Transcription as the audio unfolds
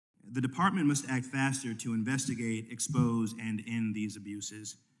The department must act faster to investigate, expose, and end these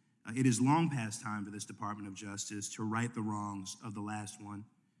abuses. It is long past time for this Department of Justice to right the wrongs of the last one.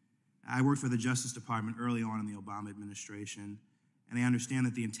 I worked for the Justice Department early on in the Obama administration, and I understand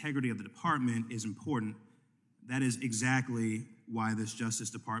that the integrity of the department is important. That is exactly why this Justice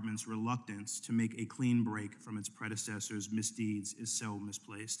Department's reluctance to make a clean break from its predecessor's misdeeds is so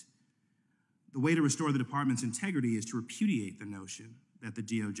misplaced. The way to restore the department's integrity is to repudiate the notion that the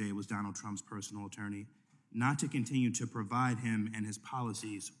DOJ was Donald Trump's personal attorney, not to continue to provide him and his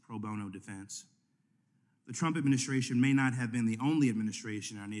policies pro bono defense. The Trump administration may not have been the only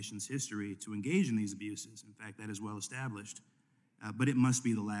administration in our nation's history to engage in these abuses. In fact, that is well established. But it must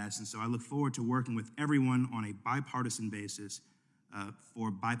be the last. And so I look forward to working with everyone on a bipartisan basis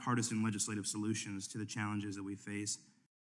for bipartisan legislative solutions to the challenges that we face.